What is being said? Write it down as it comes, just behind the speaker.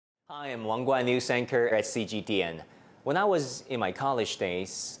Hi, I'm Wang Guan, news anchor at CGTN. When I was in my college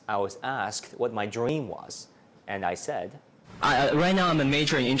days, I was asked what my dream was, and I said, right now I'm a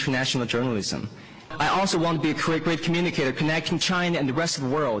major in international journalism. I also want to be a great communicator connecting China and the rest of the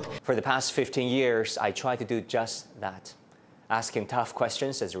world. For the past 15 years, I tried to do just that, asking tough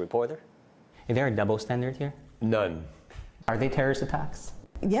questions as a reporter. Is there a double standard here? None. Are they terrorist attacks?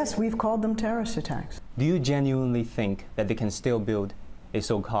 Yes, we've called them terrorist attacks. Do you genuinely think that they can still build a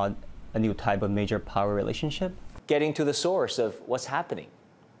so-called a new type of major power relationship? Getting to the source of what's happening.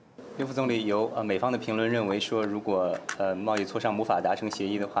 岳副总理由美方的评论认为说，如果贸易磋商无法达成协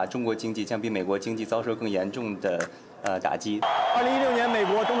议的话，中国经济将比美国经济遭受更严重的打击。2016年美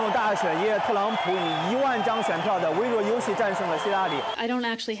国总统大选夜，特朗普以1万张选票的微弱优势战胜了希拉里。I don't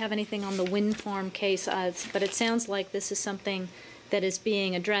actually have anything on the wind farm case, but it sounds like this is something that is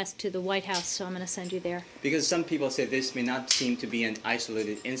being addressed to the White House, so I'm going to send you there. Because some people say this may not seem to be an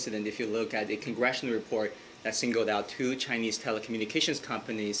isolated incident if you look at a congressional report that singled out 2 Chinese telecommunications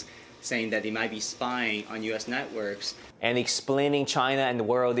companies saying that they might be spying on U.S. networks. And explaining China and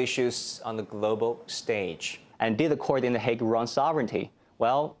world issues on the global stage. And did the court in The Hague run sovereignty?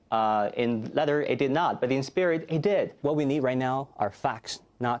 Well, in letter it did not, but in spirit it did. What we need right now are facts,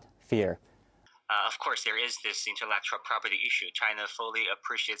 not fear. Of course, there is this intellectual property issue. China fully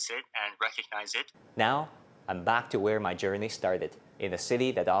appreciates it and recognizes it. Now, I'm back to where my journey started, in a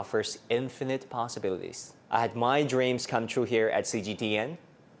city that offers infinite possibilities. I had my dreams come true here at CGTN,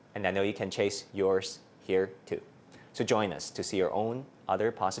 and I know you can chase yours here too. So join us to see your own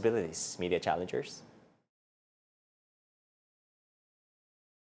other possibilities, media challengers.